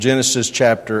Genesis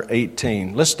chapter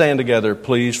 18. Let's stand together,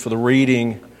 please, for the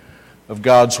reading of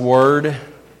God's Word.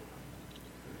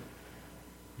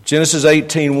 Genesis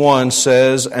 18:1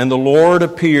 says, "And the Lord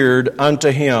appeared unto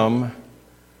him,"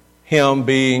 him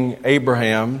being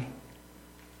Abraham,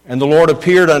 "and the Lord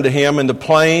appeared unto him in the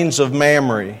plains of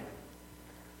Mamre.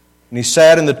 And he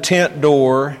sat in the tent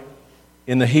door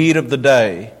in the heat of the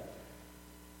day.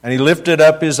 And he lifted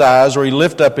up his eyes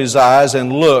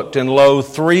and looked, and lo,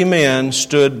 3 men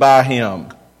stood by him.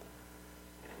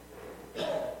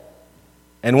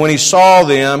 And when he saw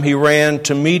them, he ran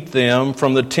to meet them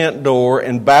from the tent door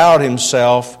and bowed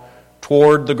himself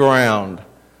toward the ground."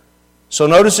 So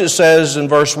notice it says in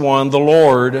verse 1, the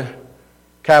Lord,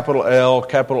 capital L,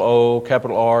 capital O,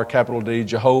 capital R, capital D,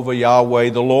 Jehovah, Yahweh,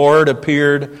 the Lord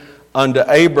appeared unto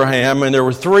Abraham, and there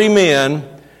were 3 men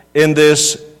in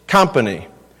this company.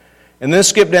 And then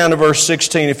skip down to verse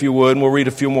 16 if you would, and we'll read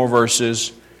a few more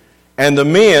verses. "And the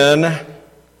men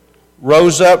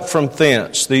rose up from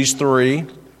thence," these 3,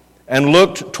 "and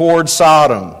looked toward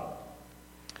Sodom.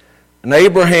 And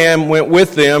Abraham went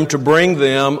with them to bring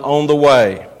them on the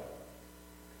way.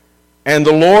 And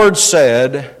the Lord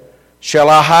said, Shall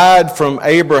I hide from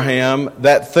Abraham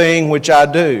that thing which I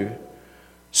do,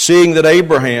 seeing that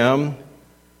Abraham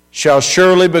shall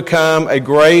surely become a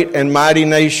great and mighty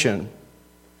nation,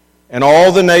 and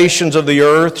all the nations of the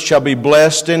earth shall be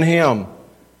blessed in him.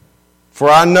 For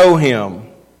I know him,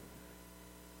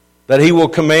 that he will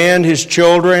command his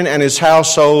children and his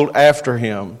household after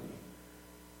him.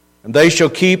 And they shall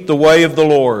keep the way of the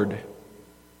Lord,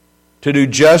 to do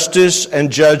justice and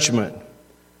judgment,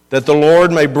 that the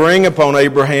Lord may bring upon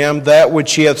Abraham that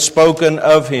which he hath spoken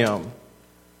of him."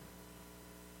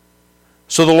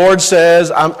 So the Lord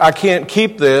says, I can't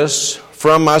keep this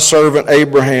from my servant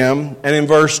Abraham. And in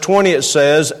verse 20 it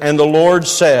says, "And the Lord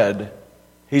said,"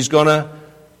 He's going to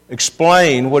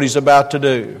explain what He's about to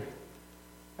do.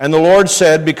 "And the Lord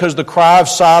said, because the cry of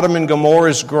Sodom and Gomorrah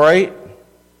is great,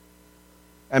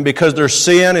 and because their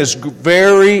sin is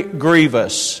very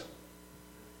grievous,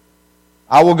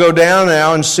 I will go down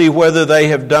now and see whether they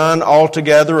have done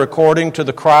altogether according to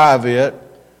the cry of it,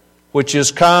 which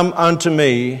is come unto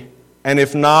me, and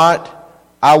if not,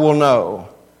 I will know.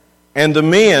 And the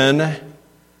men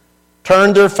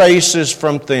turned their faces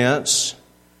from thence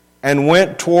and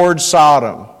went toward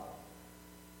Sodom.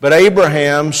 But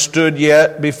Abraham stood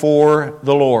yet before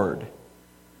the Lord."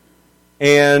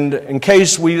 And in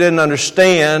case we didn't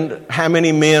understand how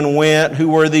many men went, who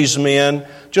were these men,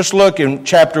 just look in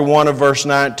chapter 1 of verse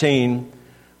 19,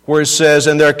 where it says,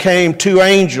 "And there came 2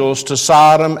 angels to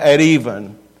Sodom at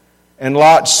even, and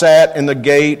Lot sat in the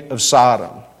gate of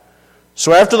Sodom."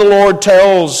 So after the Lord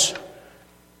tells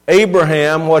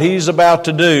Abraham what he's about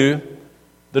to do,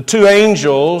 the 2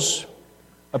 angels,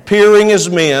 appearing as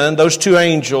men, those 2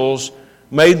 angels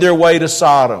made their way to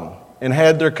Sodom and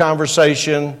had their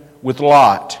conversation with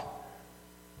Lot.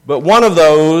 But one of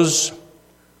those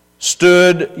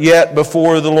stood yet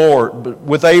before the Lord,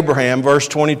 with Abraham, verse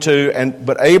 22,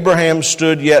 but Abraham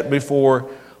stood yet before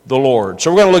the Lord.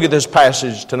 So we're going to look at this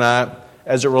passage tonight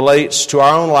as it relates to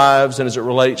our own lives and as it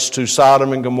relates to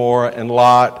Sodom and Gomorrah and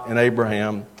Lot and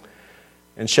Abraham.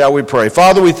 And shall we pray?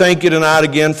 Father, we thank you tonight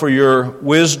again for your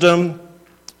wisdom.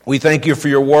 We thank you for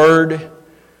your word.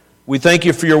 We thank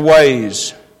you for your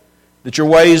ways, that your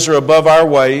ways are above our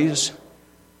ways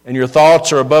and your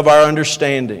thoughts are above our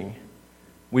understanding.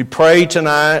 We pray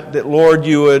tonight that, Lord,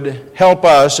 you would help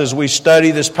us as we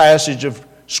study this passage of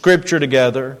Scripture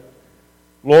together,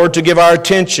 Lord, to give our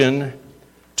attention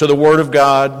to the Word of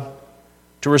God,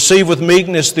 to receive with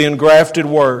meekness the engrafted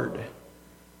Word.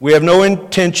 We have no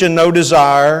intention, no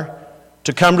desire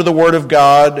to come to the Word of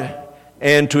God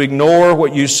and to ignore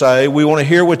what you say. We want to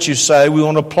hear what you say. We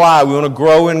want to apply. We want to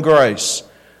grow in grace.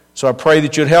 So I pray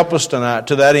that you'd help us tonight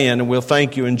to that end, and we'll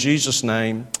thank you in Jesus'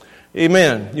 name.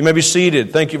 Amen. You may be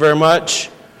seated. Thank you very much.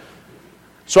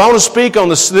 So I want to speak on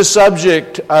this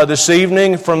subject this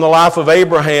evening from the life of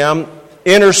Abraham,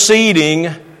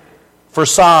 interceding for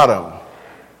Sodom.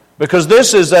 Because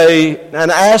this is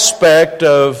an aspect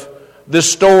of this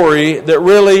story that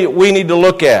really we need to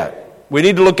look at. We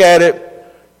need to look at it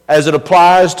as it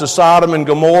applies to Sodom and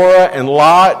Gomorrah and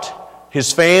Lot,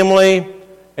 his family,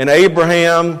 and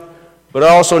Abraham, but I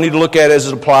also need to look at it as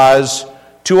it applies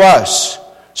to us.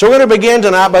 So we're going to begin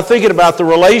tonight by thinking about the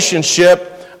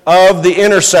relationship of the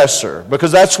intercessor,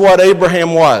 because that's what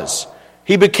Abraham was.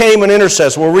 He became an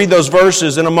intercessor. We'll read those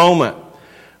verses in a moment.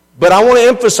 But I want to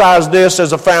emphasize this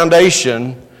as a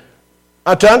foundation.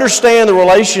 To understand the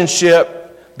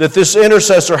relationship that this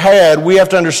intercessor had, we have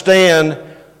to understand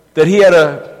that he had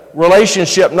a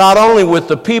relationship not only with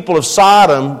the people of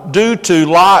Sodom due to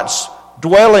Lot's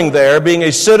dwelling there, being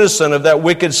a citizen of that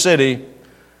wicked city,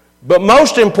 but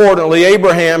most importantly,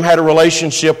 Abraham had a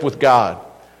relationship with God.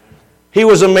 He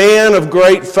was a man of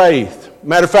great faith.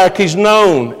 Matter of fact, he's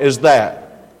known as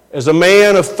that, as a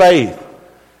man of faith.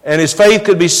 And his faith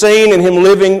could be seen in him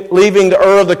leaving the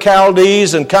Ur of the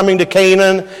Chaldees and coming to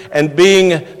Canaan and being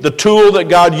the tool that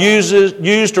God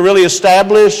used to really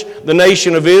establish the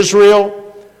nation of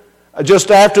Israel. Just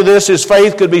after this, his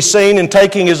faith could be seen in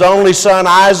taking his only son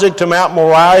Isaac to Mount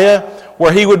Moriah,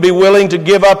 where he would be willing to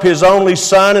give up his only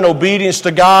son in obedience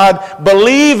to God,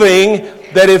 believing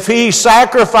that if he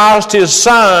sacrificed his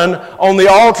son on the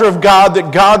altar of God,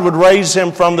 that God would raise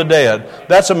him from the dead.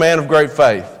 That's a man of great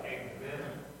faith.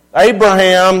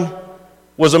 Abraham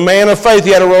was a man of faith.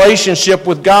 He had a relationship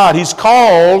with God. He's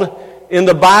called in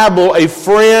the Bible a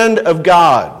friend of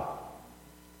God.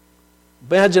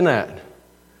 Imagine that,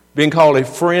 being called a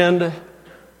friend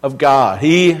of God.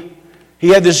 He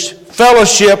had this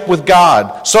fellowship with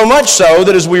God. So much so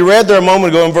that as we read there a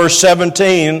moment ago in verse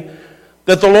 17,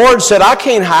 that the Lord said, I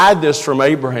can't hide this from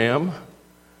Abraham.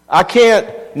 I can't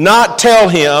not tell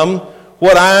him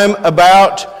what I'm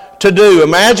about to do.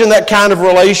 Imagine that kind of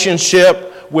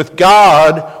relationship with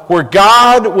God, where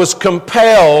God was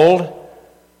compelled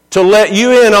to let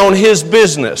you in on His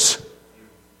business.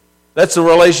 That's the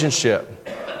relationship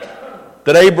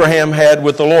that Abraham had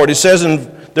with the Lord. It says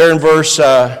there in verse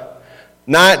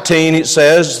 19, it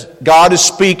says, God is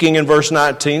speaking in verse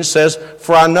 19, says,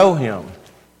 for I know him.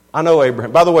 I know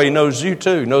Abraham. By the way, He knows you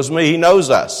too. He knows me. He knows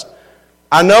us.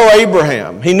 I know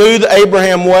Abraham. He knew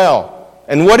Abraham well.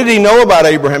 And what did he know about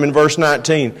Abraham in verse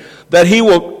 19? That he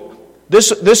will,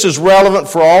 this is relevant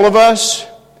for all of us,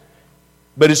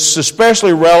 but it's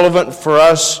especially relevant for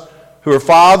us who are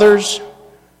fathers.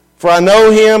 For I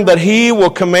know him that he will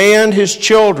command his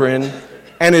children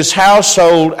and his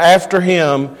household after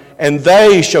him, and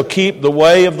they shall keep the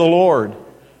way of the Lord.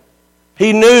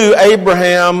 He knew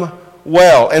Abraham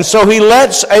well. And so he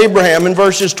lets Abraham, in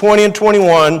verses 20 and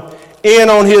 21, in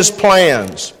on his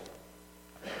plans.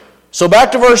 So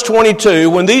back to verse 22,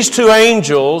 when these two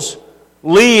angels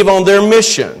leave on their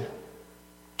mission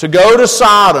to go to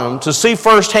Sodom to see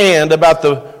firsthand about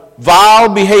the vile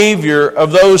behavior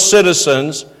of those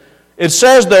citizens, it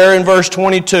says there in verse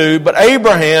 22, but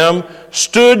Abraham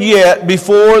stood yet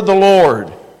before the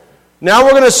Lord. Now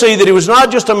we're going to see that he was not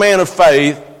just a man of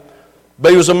faith,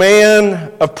 but he was a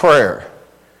man of prayer.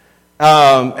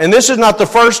 And this is not the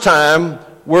first time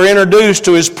we're introduced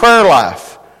to his prayer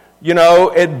life. You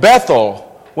know, at Bethel,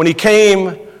 when he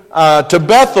came to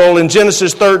Bethel in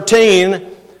Genesis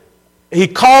 13, he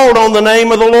called on the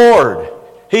name of the Lord.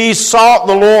 He sought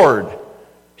the Lord.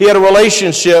 He had a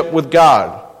relationship with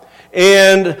God.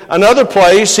 And another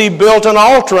place, he built an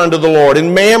altar unto the Lord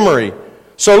in Mamre.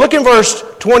 So look in verse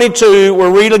 22,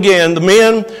 we'll read again. The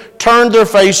men turned their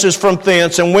faces from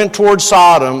thence and went toward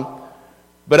Sodom,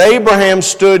 but Abraham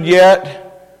stood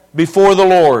yet before the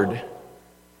Lord.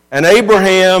 And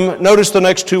Abraham, notice the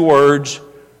next two words,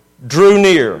 drew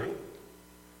near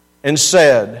and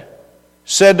said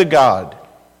to God,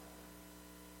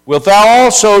 wilt thou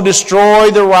also destroy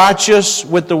the righteous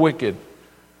with the wicked?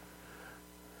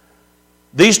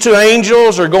 These two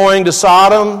angels are going to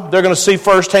Sodom. They're going to see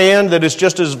firsthand that it's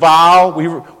just as vile.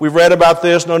 We've read about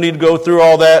this. No need to go through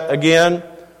all that again.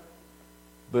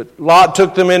 But Lot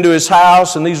took them into his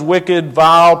house, and these wicked,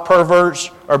 vile perverts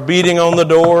are beating on the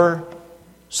door.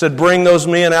 Said, bring those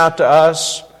men out to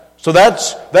us. So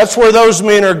that's where those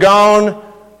men are gone.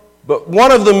 But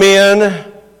one of the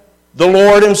men, the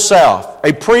Lord Himself,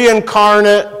 a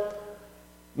pre-incarnate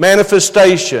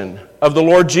manifestation of the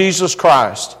Lord Jesus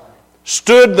Christ,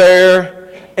 stood there,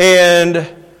 and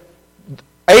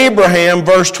Abraham,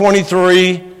 verse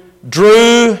 23,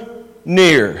 drew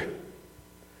near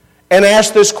and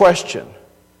asked this question.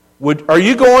 Are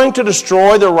you going to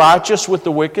destroy the righteous with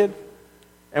the wicked?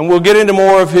 And we'll get into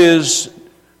more of his,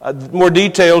 more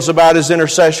details about his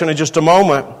intercession in just a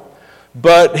moment.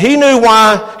 But he knew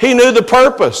why, he knew the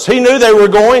purpose. He knew they were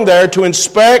going there to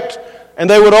inspect, and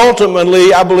they would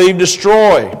ultimately, I believe,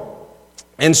 destroy.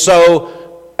 And so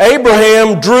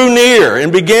Abraham drew near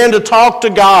and began to talk to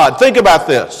God. Think about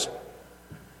this.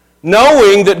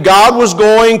 Knowing that God was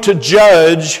going to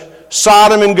judge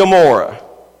Sodom and Gomorrah.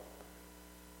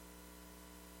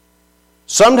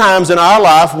 Sometimes in our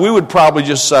life, we would probably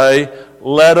just say,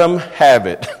 let them have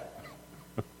it.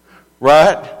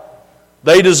 Right?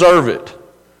 They deserve it.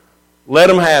 Let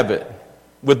them have it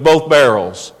with both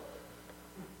barrels.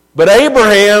 But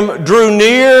Abraham drew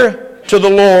near to the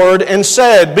Lord and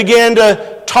began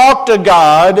to talk to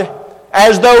God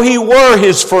as though he were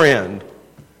his friend.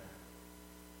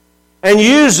 And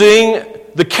using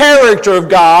the character of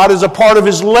God as a part of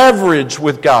his leverage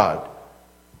with God.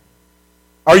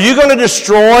 Are you going to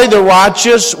destroy the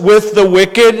righteous with the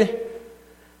wicked?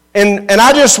 And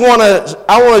I want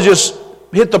to just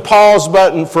hit the pause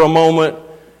button for a moment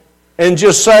and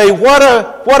just say what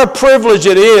a privilege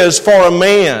it is for a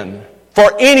man,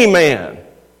 for any man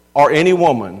or any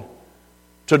woman,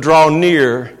 to draw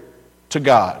near to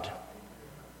God.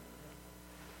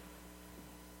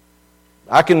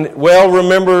 I can well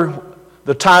remember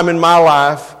the time in my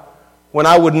life when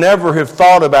I would never have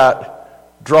thought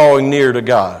about drawing near to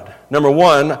God. Number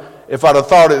one, if I'd have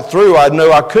thought it through, I'd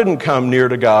know I couldn't come near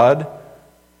to God.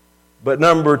 But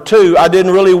number two, I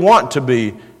didn't really want to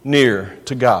be near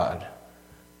to God.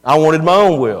 I wanted my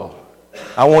own will.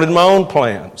 I wanted my own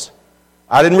plans.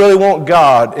 I didn't really want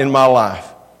God in my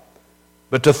life.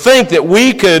 But to think that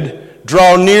we could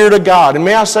draw near to God, and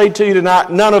may I say to you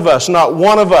tonight, none of us, not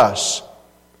one of us,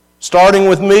 starting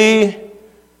with me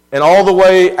and all the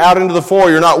way out into the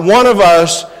foyer, not one of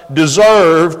us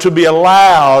deserve to be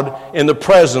allowed in the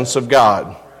presence of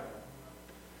God.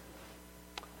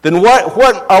 Then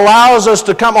what allows us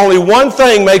to come? Only one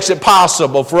thing makes it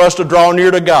possible for us to draw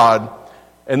near to God,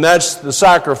 and that's the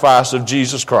sacrifice of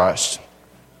Jesus Christ.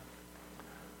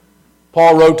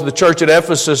 Paul wrote to the church at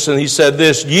Ephesus and he said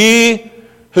this, "Ye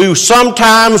who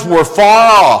sometimes were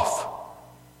far off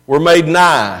were made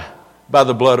nigh by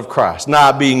the blood of Christ."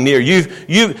 Nigh being near.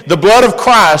 The blood of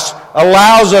Christ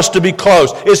allows us to be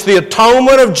close. It's the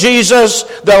atonement of Jesus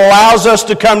that allows us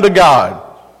to come to God.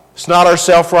 It's not our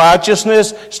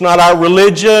self-righteousness. It's not our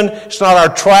religion. It's not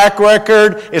our track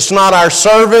record. It's not our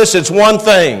service. It's one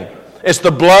thing. It's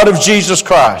the blood of Jesus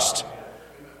Christ.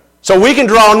 So we can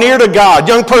draw near to God.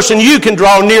 Young person, you can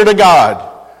draw near to God.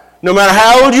 No matter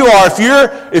how old you are,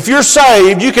 if you're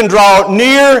saved, you can draw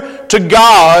near to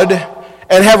God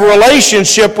and have a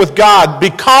relationship with God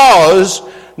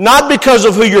not because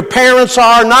of who your parents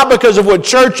are, not because of what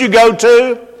church you go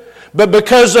to, but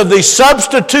because of the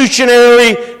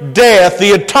substitutionary death,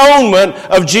 the atonement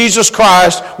of Jesus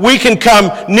Christ, we can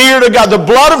come near to God. The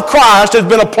blood of Christ has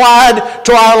been applied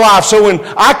to our life. So when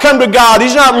I come to God,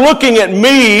 He's not looking at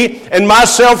me and my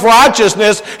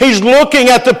self-righteousness. He's looking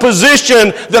at the position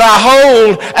that I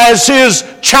hold as His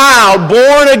child,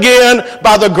 born again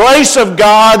by the grace of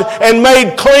God and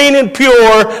made clean and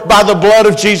pure by the blood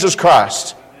of Jesus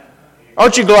Christ.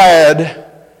 Aren't you glad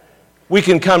we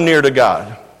can come near to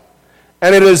God?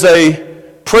 And it is a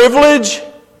privilege,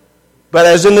 but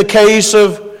as in the case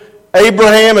of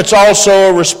Abraham, it's also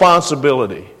a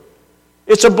responsibility.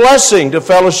 It's a blessing to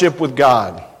fellowship with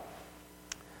God.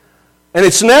 And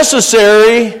it's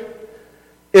necessary,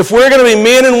 if we're going to be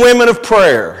men and women of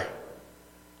prayer,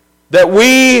 that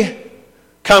we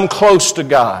come close to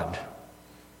God.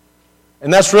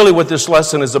 And that's really what this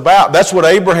lesson is about. That's what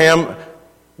Abraham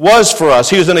was for us.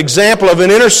 He was an example of an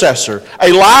intercessor.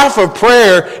 A life of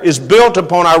prayer is built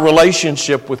upon our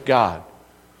relationship with God.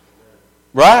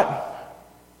 Right?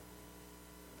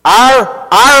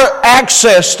 Our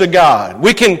access to God.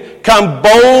 We can come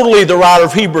boldly, the writer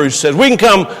of Hebrews says. We can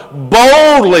come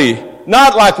boldly,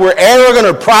 not like we're arrogant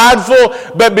or prideful,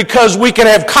 but because we can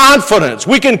have confidence.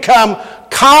 We can come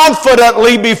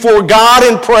confidently before God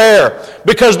in prayer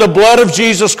because the blood of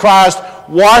Jesus Christ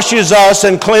washes us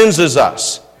and cleanses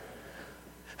us.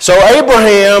 So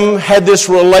Abraham had this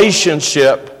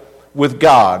relationship with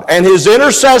God, and his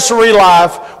intercessory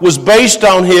life was based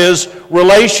on his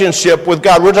relationship with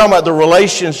God. We're talking about the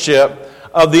relationship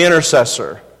of the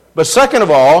intercessor. But second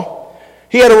of all,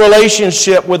 he had a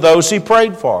relationship with those he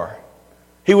prayed for.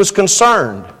 He was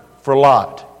concerned for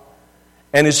Lot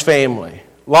and his family.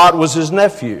 Lot was his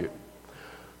nephew.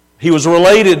 He was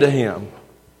related to him.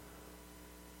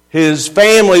 His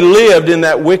family lived in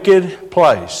that wicked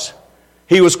place.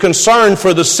 He was concerned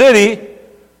for the city,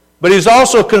 but he was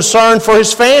also concerned for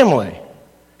his family.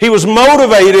 He was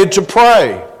motivated to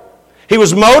pray. He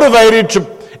was motivated to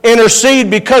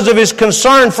intercede because of his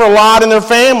concern for Lot and their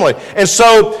family. And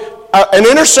so an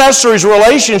intercessory's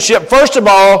relationship, first of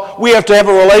all, we have to have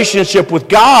a relationship with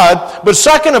God, but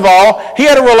second of all, he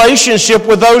had a relationship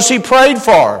with those he prayed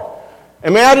for.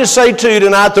 And may I just say to you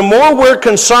tonight, the more we're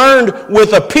concerned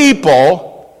with a people,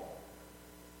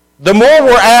 the more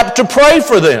we're apt to pray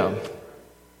for them.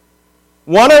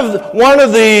 One of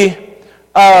the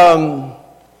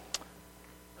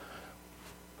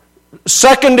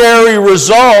secondary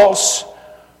results,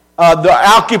 the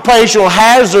occupational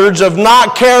hazards of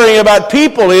not caring about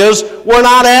people is we're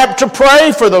not apt to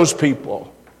pray for those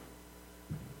people.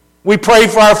 We pray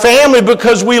for our family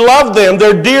because we love them.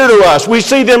 They're dear to us. We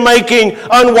see them making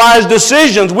unwise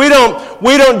decisions. We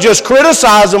don't just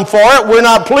criticize them for it. We're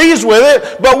not pleased with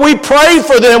it, but we pray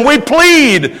for them. We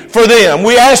plead for them.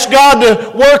 We ask God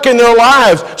to work in their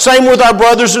lives. Same with our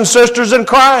brothers and sisters in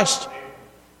Christ.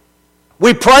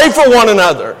 We pray for one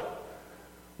another.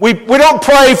 We don't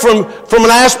pray from an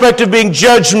aspect of being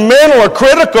judgmental or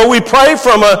critical. We pray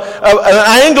from an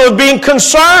angle of being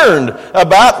concerned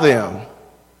about them.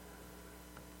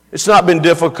 It's not been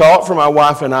difficult for my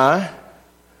wife and I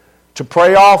to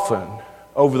pray often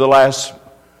over the last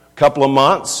couple of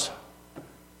months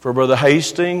for Brother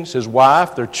Hastings, his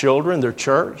wife, their children, their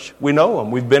church. We know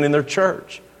them. We've been in their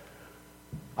church.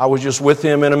 I was just with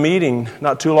him in a meeting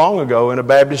not too long ago, in a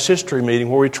Baptist history meeting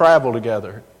where we traveled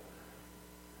together.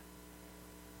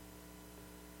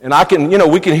 And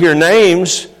we can hear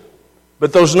names,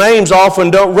 but those names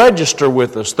often don't register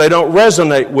with us. They don't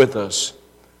resonate with us.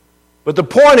 But the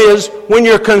point is, when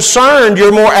you're concerned,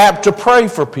 you're more apt to pray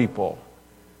for people.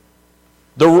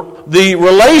 The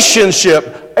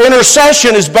relationship,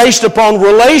 intercession is based upon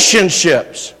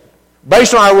relationships,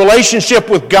 based on our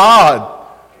relationship with God.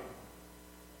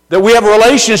 That we have a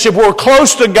relationship where we're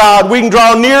close to God, we can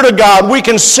draw near to God, we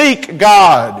can seek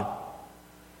God.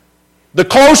 The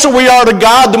closer we are to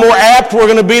God, the more apt we're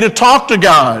going to be to talk to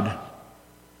God.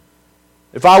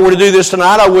 If I were to do this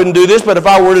tonight, I wouldn't do this, but if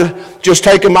I were to just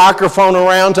take a microphone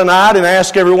around tonight and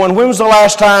ask everyone, when was the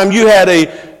last time you had a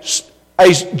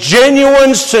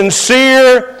genuine,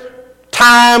 sincere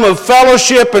time of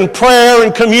fellowship and prayer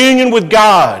and communion with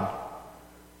God?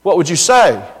 What would you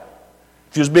say?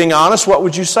 If you was being honest, what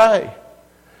would you say?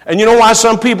 And you know why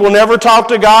some people never talk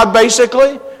to God,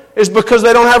 basically? It's because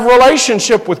they don't have a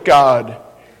relationship with God.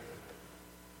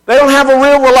 They don't have a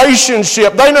real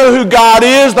relationship. They know who God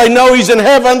is. They know He's in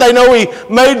heaven. They know He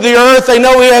made the earth. They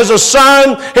know He has a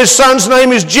son. His son's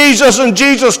name is Jesus, and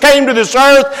Jesus came to this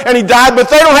earth and He died. But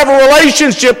they don't have a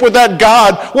relationship with that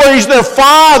God where He's their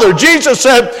Father. Jesus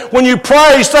said, when you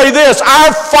pray, say this,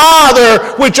 Our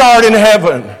Father which art in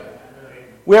heaven.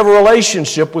 We have a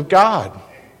relationship with God.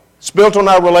 It's built on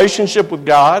our relationship with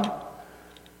God,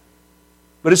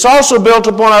 but it's also built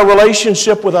upon our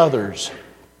relationship with others.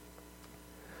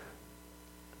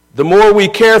 The more we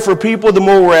care for people, the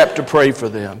more we're apt to pray for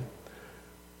them.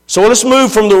 So let's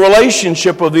move from the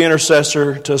relationship of the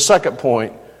intercessor to a second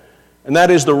point, and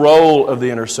that is the role of the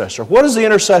intercessor. What does the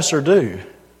intercessor do?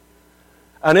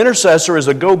 An intercessor is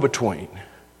a go-between,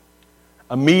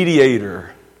 a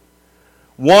mediator,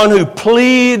 one who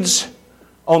pleads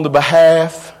on the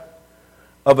behalf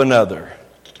of another.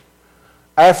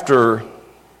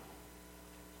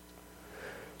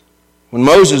 When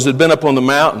Moses had been up on the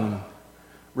mountain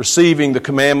receiving the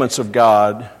commandments of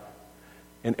God,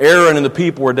 and Aaron and the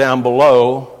people were down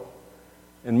below,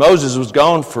 and Moses was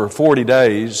gone for 40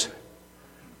 days.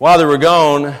 While they were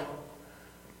gone,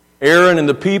 Aaron and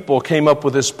the people came up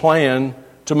with this plan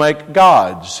to make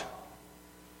gods.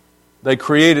 They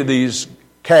created this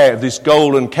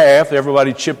golden calf.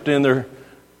 Everybody chipped in their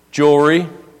jewelry.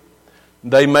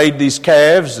 They made these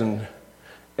calves,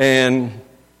 and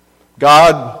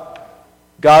God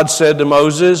said to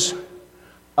Moses,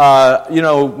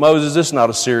 Moses, this is not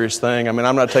a serious thing. I mean,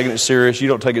 I'm not taking it serious. You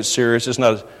don't take it serious. Is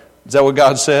that what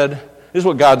God said? This is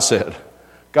what God said.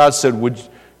 God said,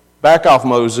 back off,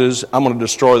 Moses. I'm going to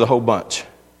destroy the whole bunch.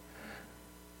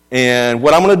 And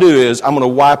what I'm going to do is I'm going to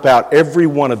wipe out every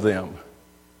one of them.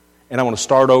 And I'm going to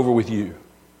start over with you.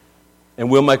 And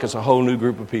we'll make us a whole new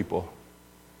group of people.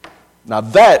 Now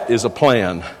that is a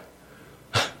plan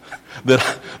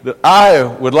that I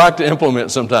would like to implement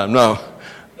sometime. No.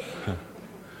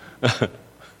 And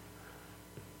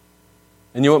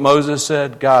you know what Moses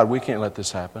said? God, we can't let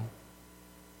this happen.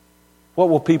 What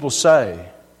will people say?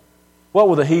 What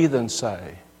will the heathen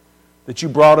say? That you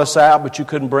brought us out but you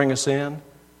couldn't bring us in?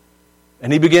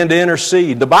 And he began to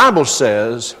intercede. The Bible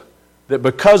says that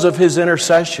because of his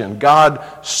intercession, God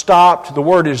stopped, the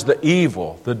word is the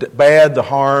evil, the bad, the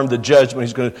harm, the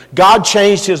judgment. God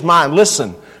changed his mind.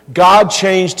 Listen, God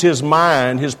changed his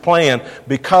mind, his plan,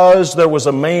 because there was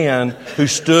a man who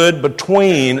stood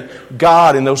between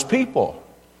God and those people.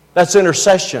 That's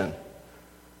intercession.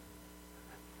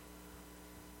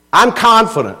 I'm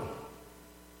confident.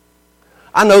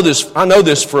 I know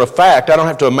this for a fact. I don't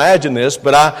have to imagine this,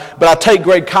 but I take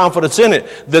great confidence in it.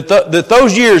 That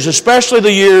those years, especially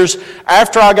the years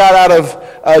after I got out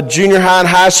of junior high and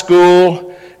high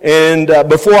school, and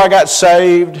before I got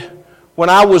saved, when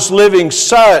I was living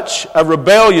such a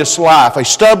rebellious life, a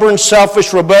stubborn,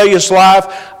 selfish, rebellious life,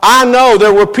 I know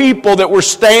there were people that were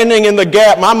standing in the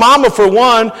gap. My mama, for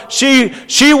one, she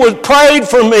prayed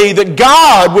for me that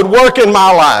God would work in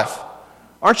my life.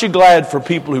 Aren't you glad for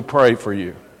people who pray for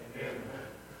you?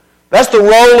 That's the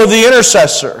role of the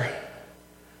intercessor.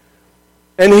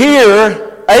 And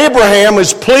here, Abraham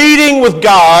is pleading with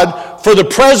God for the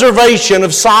preservation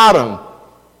of Sodom.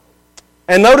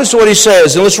 And notice what he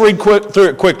says, and let's read through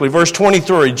it quickly. Verse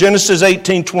 23, Genesis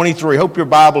 18:23. Hope your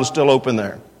Bible is still open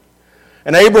there.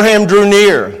 And Abraham drew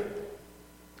near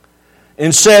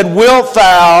and said, wilt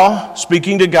thou,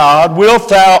 speaking to God, wilt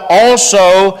thou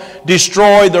also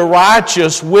destroy the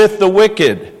righteous with the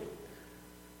wicked?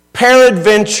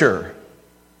 Peradventure,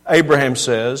 Abraham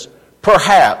says,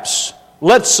 perhaps,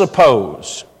 let's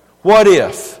suppose, what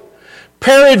if?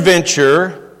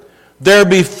 Peradventure, there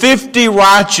be 50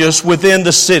 righteous within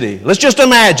the city. Let's just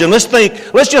imagine, let's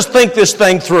just think this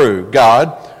thing through, God.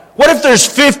 What if there's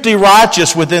 50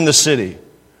 righteous within the city?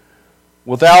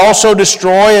 Wilt thou also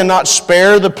destroy and not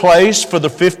spare the place for the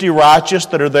 50 righteous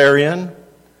that are therein?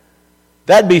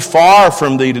 That'd be far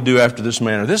from thee to do after this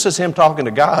manner. This is him talking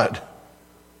to God.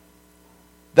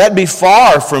 That'd be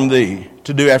far from thee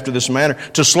to do after this manner,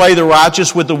 to slay the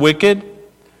righteous with the wicked,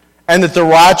 and that the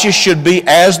righteous should be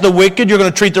as the wicked. You're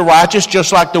going to treat the righteous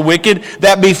just like the wicked.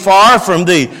 That be far from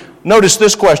thee. Notice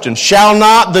this question. Shall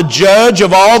not the judge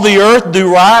of all the earth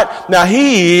do right? Now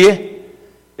he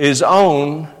is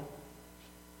on.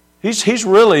 He's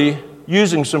really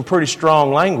using some pretty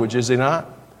strong language, is he not?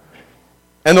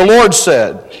 And the Lord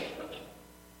said,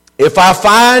 if I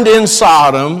find in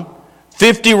Sodom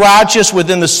 50 righteous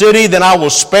within the city, then I will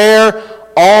spare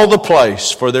all the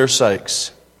place for their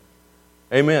sakes.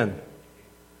 Amen.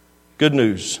 Good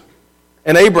news.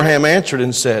 And Abraham answered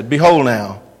and said, behold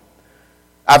now,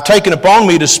 I've taken upon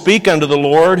me to speak unto the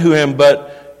Lord, who am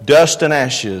but dust and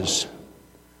ashes.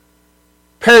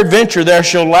 Peradventure there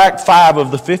shall lack 5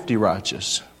 of the 50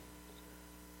 righteous.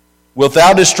 Wilt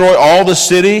thou destroy all the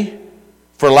city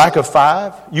for lack of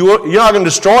 5? You're not going to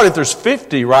destroy it if there's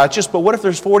 50 righteous, but what if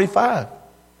there's 45?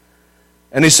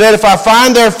 And he said, if I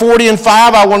find there 40 and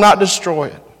 5, I will not destroy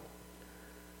it.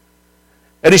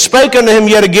 And he spake unto him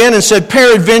yet again and said,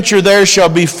 peradventure there shall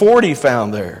be 40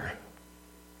 found there.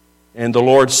 And the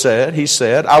Lord said, he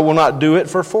said, I will not do it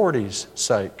for 40's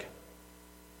sake.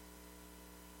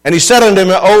 And he said unto him,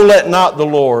 oh, let not the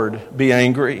Lord be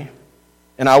angry,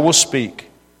 and I will speak.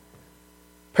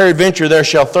 Peradventure there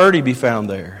shall 30 be found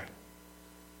there.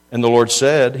 And the Lord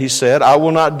said, he said, I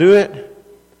will not do it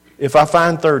if I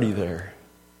find 30 there.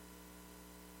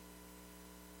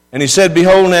 And he said,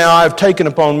 behold, now I have taken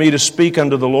upon me to speak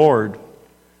unto the Lord.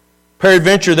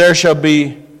 Peradventure there shall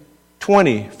be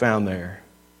 20 found there.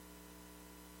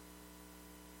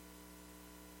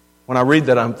 When I read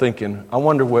that, I'm thinking, I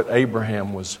wonder what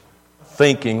Abraham was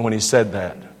thinking when he said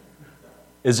that.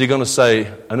 Is he going to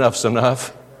say, enough's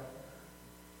enough?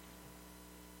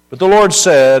 But the Lord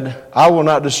said, I will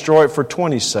not destroy it for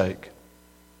 20's sake.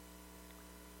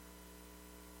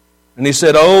 And he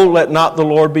said, oh, let not the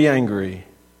Lord be angry.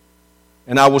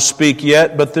 And I will speak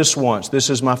yet but this once. This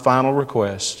is my final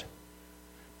request.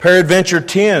 Peradventure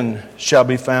 10 shall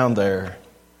be found there.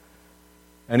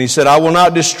 And he said, I will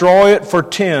not destroy it for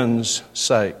 10's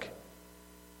sake.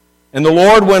 And the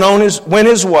Lord went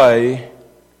his way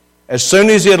as soon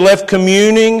as he had left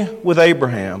communing with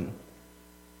Abraham.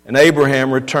 And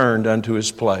Abraham returned unto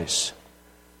his place.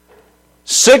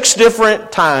 6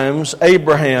 different times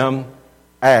Abraham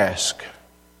asked.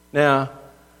 Now,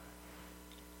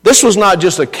 this was not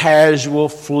just a casual,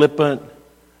 flippant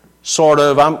sort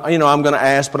of, I'm going to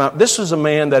ask, but this is a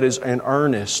man that is in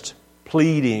earnest,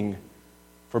 pleading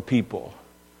for people.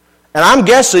 And I'm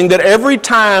guessing that every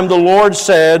time the Lord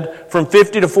said from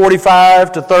 50 to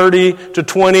 45 to 30 to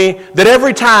 20, that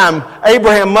every time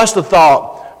Abraham must have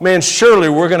thought, man, surely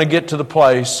we're going to get to the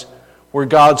place where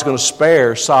God's going to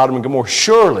spare Sodom and Gomorrah.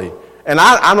 Surely. And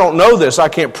I don't know this, I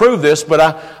can't prove this, but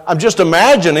I'm just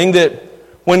imagining that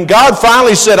when God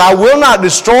finally said, I will not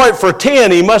destroy it for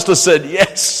 10, he must have said,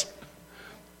 yes.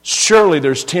 Surely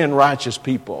there's 10 righteous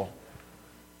people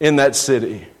in that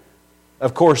city.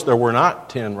 Of course, there were not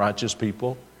 10 righteous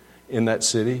people in that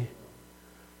city.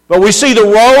 But we see the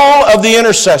role of the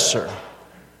intercessor.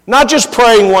 Not just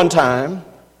praying one time.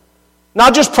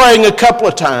 Not just praying a couple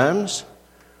of times.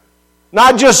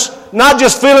 Not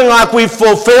just feeling like we've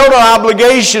fulfilled our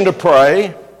obligation to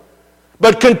pray.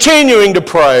 But continuing to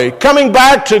pray, coming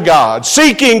back to God,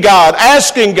 seeking God,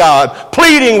 asking God,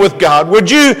 pleading with God. Would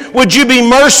you be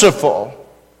merciful?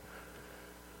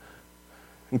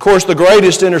 Of course, the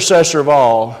greatest intercessor of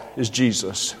all is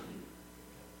Jesus.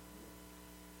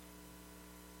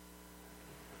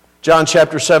 John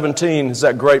chapter 17 is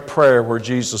that great prayer where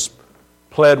Jesus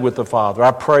pled with the Father.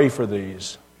 I pray for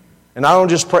these. And I don't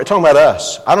just pray, talking about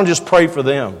us, I don't just pray for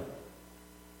them.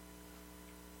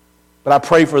 But I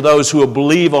pray for those who will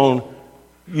believe on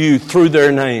you through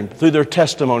their name, through their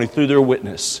testimony, through their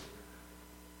witness.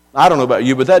 I don't know about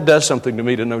you, but that does something to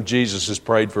me to know Jesus has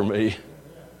prayed for me.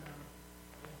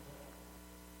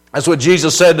 That's what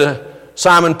Jesus said to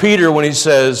Simon Peter when he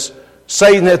says,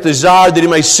 Satan hath desired that he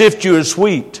may sift you as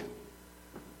wheat.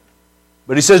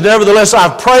 But he says, nevertheless,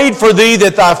 I've prayed for thee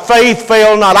that thy faith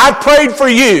fail not. I've prayed for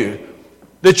you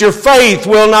that your faith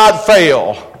will not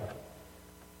fail.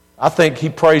 I think he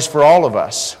prays for all of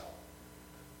us.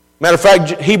 Matter of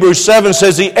fact, Hebrews 7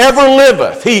 says, He ever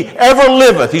liveth. He ever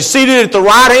liveth. He's seated at the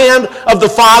right hand of the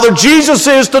Father. Jesus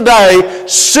is today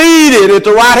seated at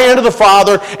the right hand of the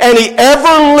Father, and He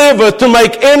ever liveth to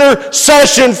make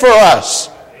intercession for us.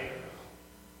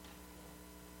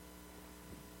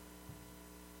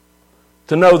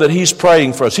 To know that He's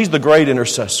praying for us. He's the great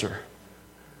intercessor.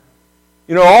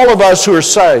 You know, all of us who are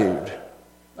saved,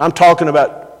 I'm talking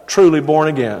about truly born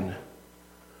again,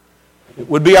 it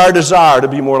would be our desire to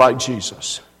be more like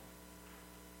Jesus.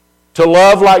 To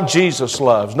love like Jesus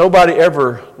loves. Nobody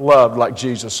ever loved like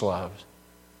Jesus loves.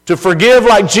 To forgive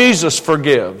like Jesus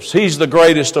forgives. He's the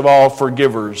greatest of all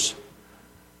forgivers.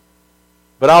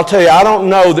 But I'll tell you, I don't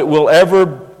know that we'll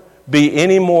ever be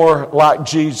any more like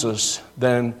Jesus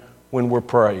than when we're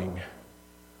praying.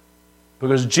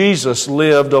 Because Jesus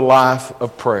lived a life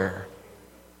of prayer.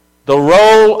 The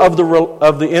role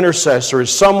of the intercessor is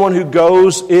someone who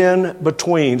goes in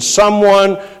between,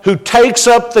 someone who takes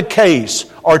up the case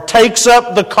or takes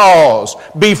up the cause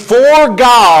before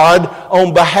God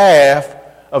on behalf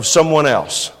of someone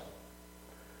else.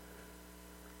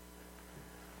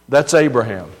 That's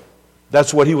Abraham.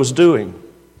 That's what he was doing.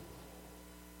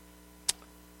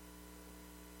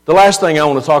 The last thing I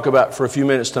want to talk about for a few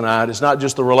minutes tonight is not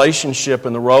just the relationship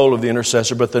and the role of the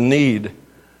intercessor, but the need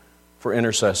for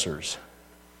intercessors.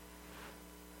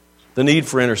 The need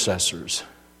for intercessors.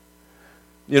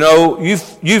 You know,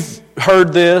 you've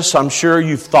heard this. I'm sure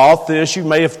you've thought this. You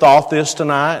may have thought this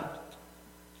tonight.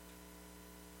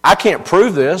 I can't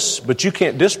prove this, but you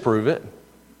can't disprove it.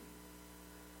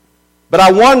 But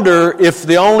I wonder if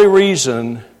the only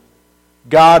reason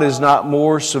God has not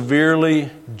more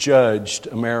severely judged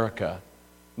America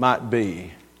might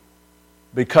be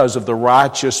because of the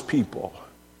righteous people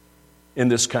in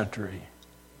this country.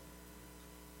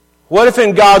 What if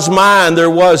in God's mind there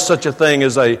was such a thing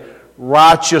as a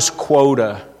righteous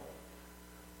quota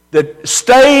that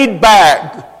stayed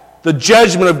back the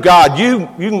judgment of God? You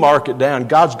can mark it down.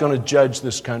 God's going to judge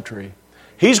this country.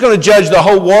 He's going to judge the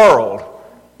whole world.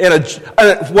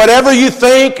 Whatever you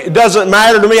think, it doesn't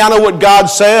matter to me. I know what God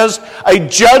says. A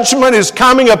judgment is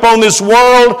coming upon this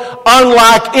world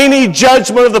unlike any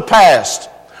judgment of the past.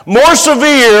 More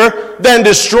severe than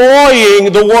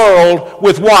destroying the world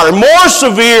with water. More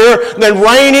severe than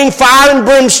raining fire and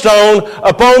brimstone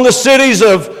upon the cities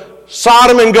of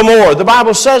Sodom and Gomorrah. The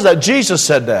Bible says that. Jesus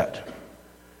said that.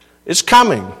 It's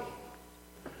coming.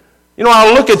 You know,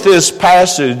 I look at this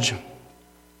passage.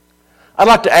 I'd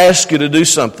like to ask you to do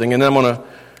something, and I'm going to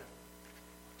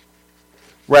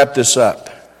wrap this up.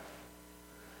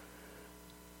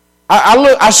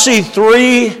 I see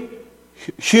three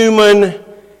human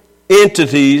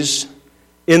entities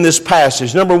in this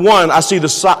passage. Number one, I see the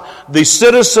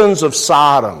citizens of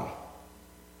Sodom.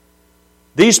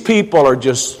 These people are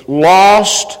just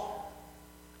lost,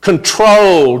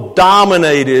 controlled,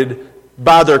 dominated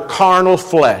by their carnal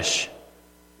flesh.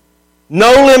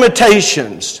 No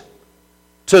limitations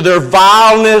to their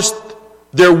vileness,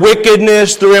 their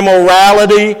wickedness, their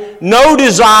immorality, no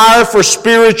desire for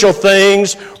spiritual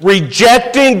things,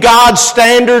 rejecting God's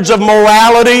standards of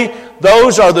morality.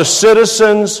 Those are the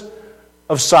citizens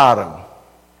of Sodom.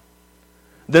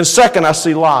 Then second, I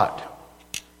see Lot.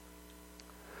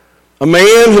 A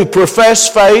man who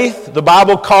professed faith. The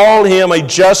Bible called him a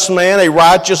just man, a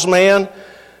righteous man,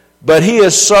 but he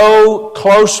is so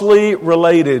closely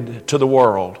related to the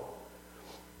world.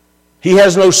 He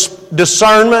has no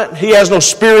discernment. He has no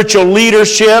spiritual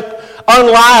leadership.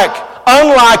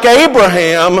 Unlike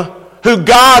Abraham, who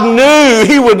God knew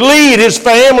he would lead his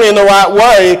family in the right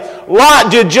way,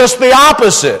 Lot did just the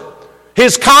opposite.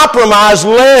 His compromise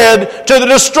led to the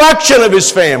destruction of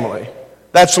his family.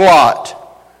 That's Lot.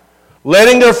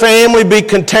 Letting their family be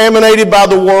contaminated by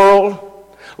the world,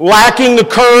 lacking the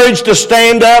courage to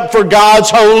stand up for God's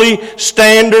holy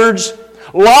standards.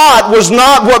 Lot was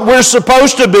not what we're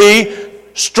supposed to be,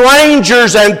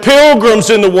 strangers and pilgrims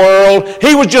in the world.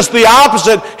 He was just the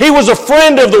opposite. He was a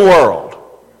friend of the world.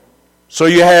 So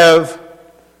you have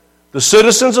The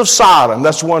citizens of Sodom,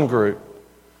 that's one group.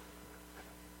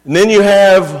 And then you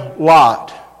have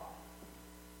Lot.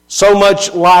 So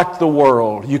much like the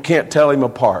world, you can't tell him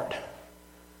apart.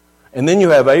 And then you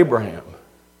have Abraham.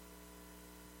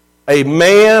 A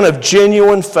man of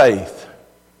genuine faith.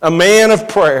 A man of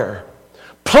prayer.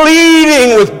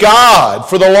 Pleading with God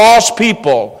for the lost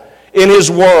people in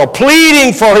his world.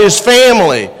 Pleading for his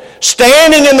family.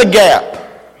 Standing in the gap.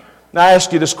 Now I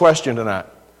ask you this question tonight.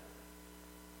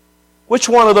 Which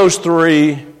one of those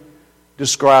three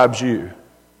describes you?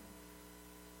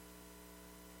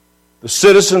 The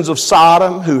citizens of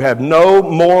Sodom who have no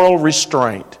moral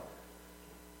restraint,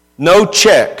 no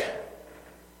check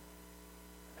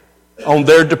on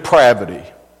their depravity.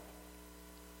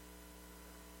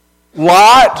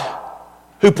 Lot,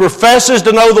 who professes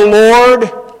to know the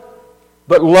Lord,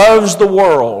 but loves the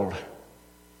world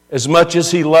as much as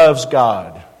he loves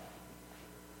God.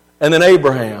 And then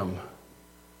Abraham,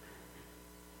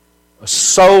 a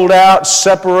sold out,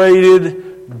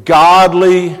 separated,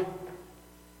 godly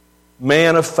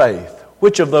man of faith.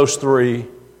 Which of those three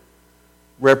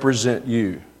represent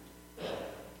you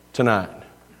tonight?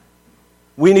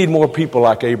 We need more people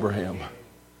like Abraham.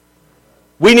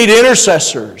 We need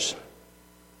intercessors.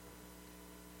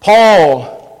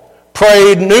 Paul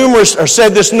said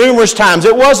this numerous times.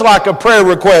 It was like a prayer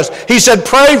request. He said,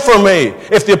 pray for me.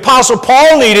 If the Apostle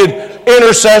Paul needed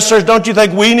intercessors, don't you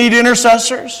think we need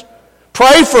intercessors?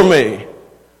 Pray for me.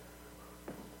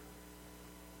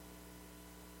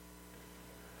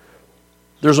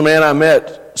 There's a man I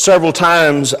met several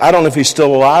times. I don't know if he's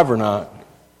still alive or not.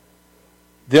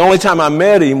 The only time I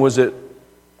met him was at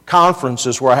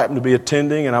conferences where I happened to be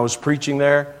attending and I was preaching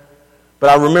there. But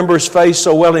I remember his face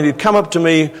so well, and he'd come up to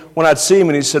me when I'd see him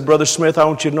and he said, Brother Smith, I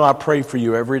want you to know I pray for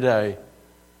you every day.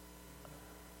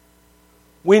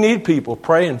 We need people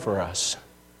praying for us.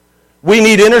 We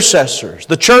need intercessors.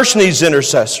 The church needs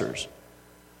intercessors.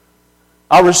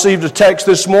 I received a text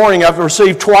this morning. I've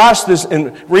received twice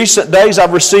in recent days.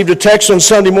 I've received a text on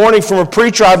Sunday morning from a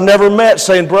preacher I've never met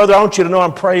saying, Brother, I want you to know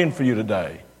I'm praying for you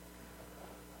today.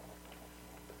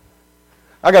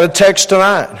 I got a text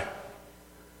tonight.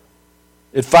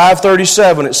 At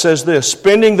 5:37, it says this,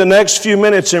 spending the next few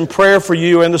minutes in prayer for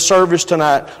you and the service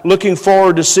tonight, looking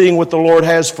forward to seeing what the Lord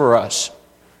has for us.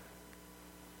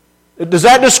 Does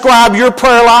that describe your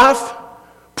prayer life?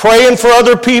 Praying for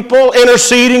other people,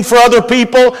 interceding for other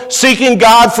people, seeking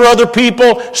God for other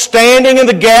people, standing in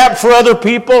the gap for other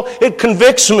people. It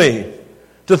convicts me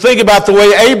to think about the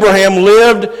way Abraham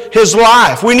lived his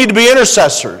life. We need to be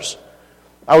intercessors.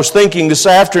 I was thinking this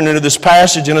afternoon of this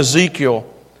passage in Ezekiel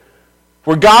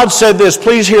where God said this.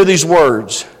 Please hear these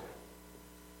words.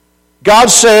 God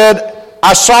said,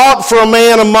 I sought for a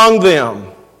man among them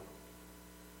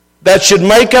that should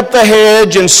make up the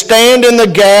hedge and stand in the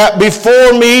gap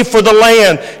before me for the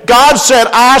land. God said,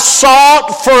 I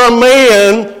sought for a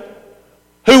man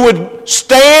who would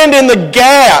stand in the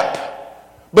gap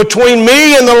between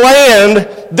me and the land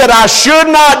that I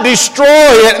should not destroy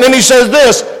it. And then he says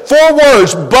this, 4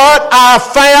 words, but I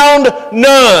found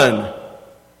none.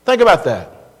 Think about that.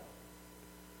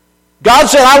 God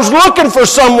said, I was looking for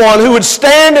someone who would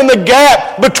stand in the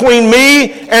gap between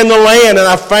me and the land, and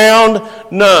I found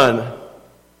none.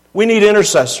 We need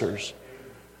intercessors.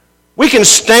 We can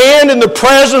stand in the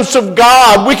presence of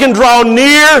God. We can draw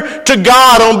near to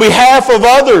God on behalf of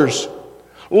others.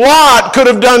 Lot could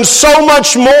have done so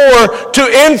much more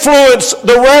to influence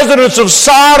the residents of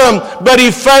Sodom, but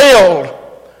he failed.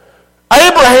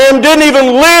 Abraham didn't even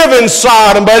live in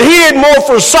Sodom, but he did more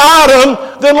for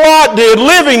Sodom than Lot did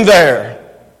living there.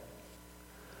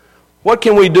 What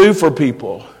can we do for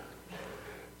people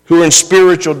who are in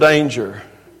spiritual danger?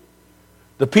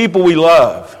 The people we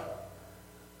love.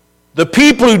 The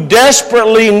people who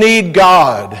desperately need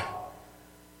God.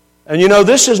 And you know,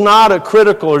 this is not a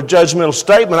critical or judgmental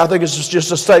statement. I think it's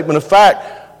just a statement of fact.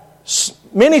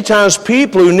 Many times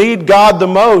people who need God the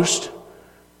most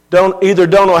don't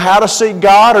know how to seek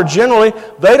God, or generally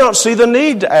they don't see the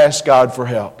need to ask God for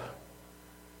help.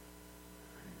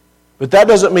 But that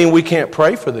doesn't mean we can't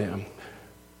pray for them.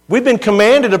 We've been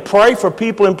commanded to pray for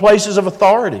people in places of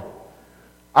authority.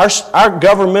 Our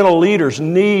governmental leaders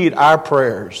need our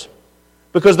prayers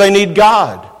because they need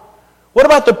God. What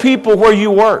about the people where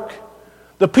you work?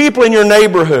 The people in your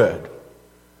neighborhood?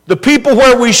 The people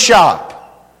where we shop?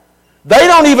 They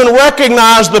don't even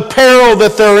recognize the peril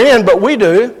that they're in, but we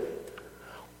do.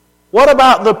 What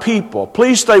about the people?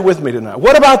 Please stay with me tonight.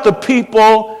 What about the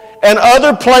people and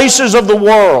other places of the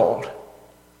world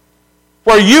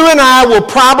where you and I will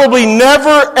probably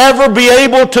never, ever be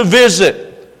able to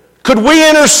visit? Could we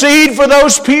intercede for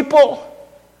those people?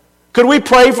 Could we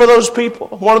pray for those people?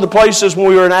 One of the places when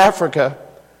we were in Africa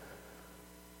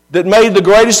that made the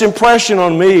greatest impression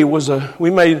on me was we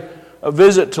made a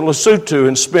visit to Lesotho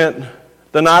and spent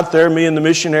the night there, me and the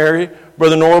missionary.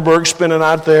 Brother Norberg spent a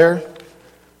night there.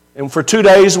 And for 2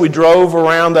 days we drove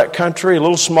around that country, a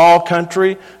little small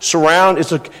country.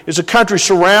 It's a country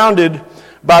surrounded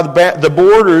by the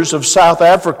borders of South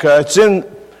Africa. It's in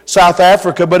South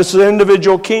Africa, but it's an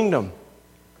individual kingdom.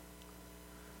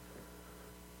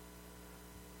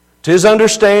 To his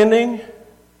understanding,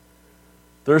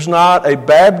 there's not a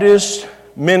Baptist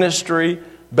ministry,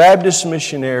 Baptist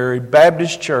missionary,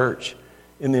 Baptist church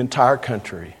in the entire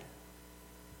country.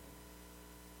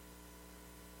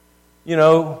 You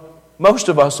know, most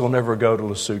of us will never go to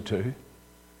Lesotho,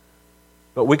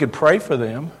 but we could pray for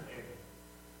them.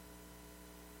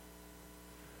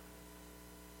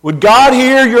 Would God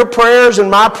hear your prayers and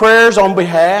my prayers on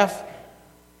behalf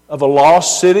of a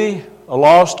lost city, a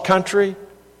lost country?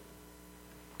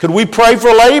 Could we pray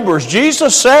for laborers?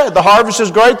 Jesus said, the harvest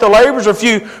is great, the laborers are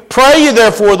few. Pray ye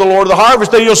therefore the Lord of the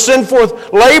harvest, that He'll send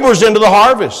forth laborers into the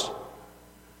harvest.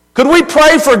 Could we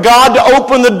pray for God to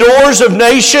open the doors of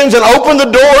nations and open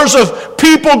the doors of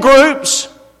people groups?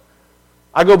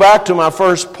 I go back to my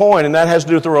first point, and that has to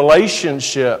do with the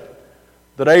relationship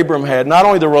that Abram had. Not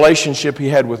only the relationship he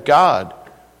had with God,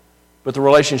 but the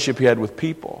relationship he had with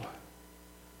people.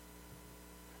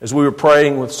 As we were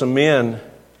praying with some men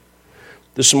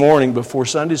this morning before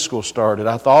Sunday school started,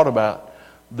 I thought about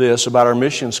this, about our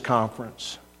missions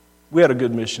conference. We had a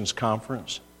good missions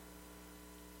conference.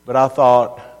 But I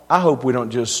thought, I hope we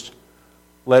don't just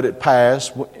let it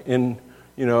pass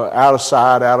out of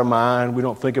sight, out of mind. We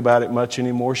don't think about it much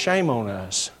anymore. Shame on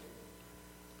us.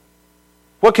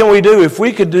 What can we do? If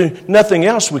we could do nothing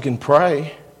else, we can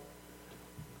pray.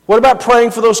 What about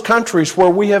praying for those countries where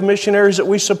we have missionaries that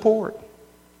we support?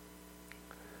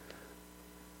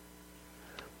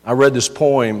 I read this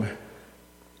poem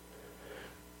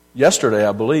yesterday,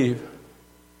 I believe.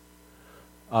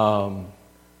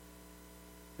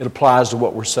 It applies to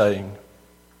what we're saying.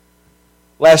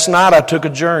 Last night I took a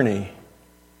journey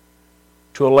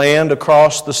to a land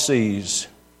across the seas.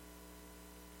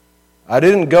 I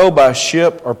didn't go by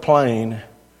ship or plane.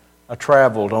 I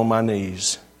traveled on my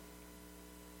knees.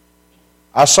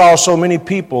 I saw so many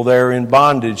people there in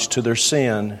bondage to their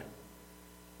sin.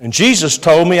 And Jesus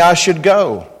told me I should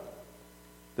go,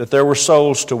 that there were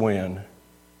souls to win.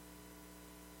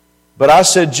 But I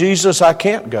said, Jesus, I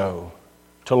can't go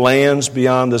to lands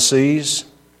beyond the seas.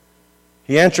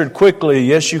 He answered quickly,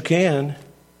 yes, you can,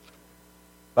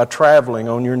 by traveling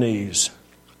on your knees.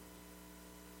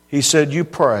 He said, you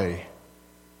pray,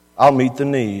 I'll meet the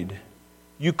need.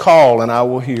 You call and I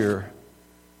will hear.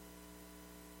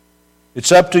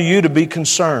 It's up to you to be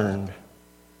concerned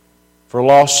for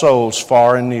lost souls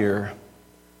far and near.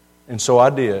 And so I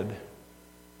did.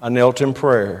 I knelt in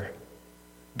prayer,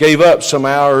 gave up some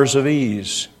hours of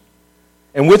ease,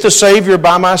 and with the Savior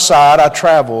by my side, I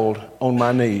traveled on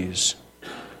my knees.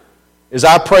 As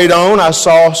I prayed on, I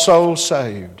saw souls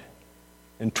saved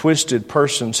and twisted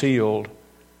persons healed.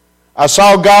 I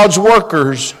saw God's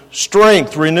workers'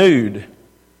 strength renewed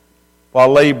while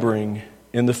laboring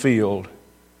in the field.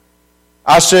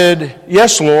 I said,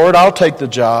 yes, Lord, I'll take the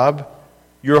job.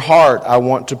 Your heart I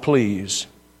want to please.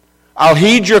 I'll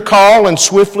heed your call and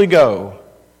swiftly go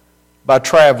by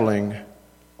traveling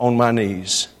on my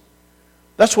knees.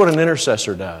 That's what an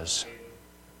intercessor does.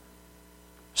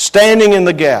 Standing in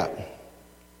the gap.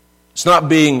 It's not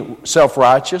being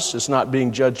self-righteous. It's not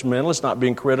being judgmental. It's not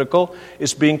being critical.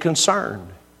 It's being concerned.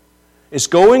 It's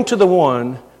going to the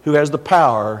one who has the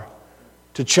power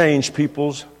to change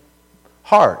people's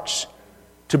hearts,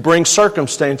 to bring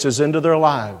circumstances into their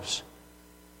lives,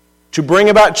 to bring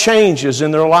about changes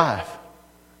in their life.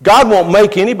 God won't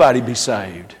make anybody be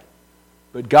saved,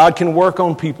 but God can work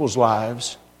on people's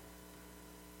lives.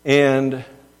 And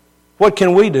what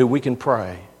can we do? We can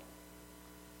pray.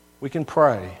 We can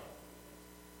pray.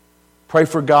 Pray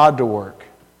for God to work.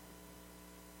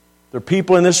 There are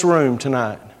people in this room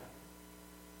tonight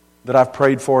that I've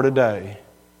prayed for today,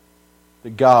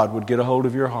 that God would get a hold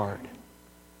of your heart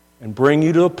and bring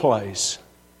you to a place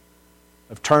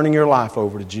of turning your life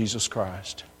over to Jesus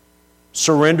Christ,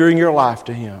 surrendering your life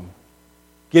to Him,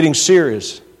 getting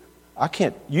serious. I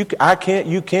can't, you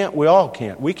can't, we all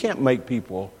can't. We can't make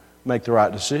people make the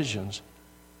right decisions.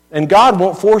 And God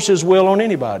won't force His will on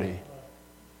anybody.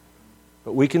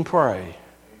 But we can pray.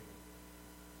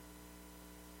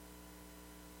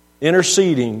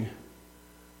 Interceding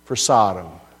for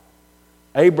Sodom.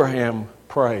 Abraham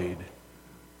prayed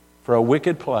for a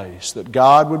wicked place, that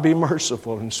God would be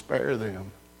merciful and spare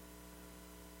them.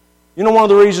 You know one of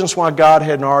the reasons why God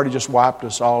hadn't already just wiped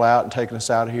us all out and taken us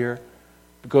out of here?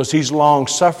 Because He's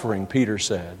long-suffering, Peter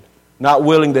said, not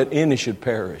willing that any should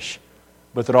perish,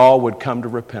 but that all would come to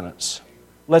repentance.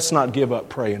 Let's not give up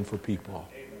praying for people.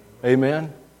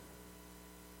 Amen?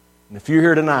 And if you're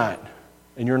here tonight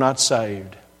and you're not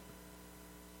saved,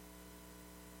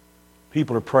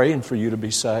 people are praying for you to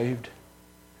be saved.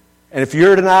 And if you're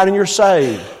here tonight and you're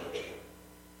saved,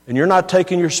 and you're not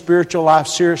taking your spiritual life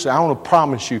seriously, I want to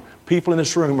promise you, people in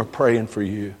this room are praying for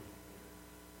you.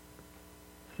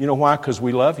 You know why? Because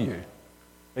we love you.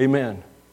 Amen.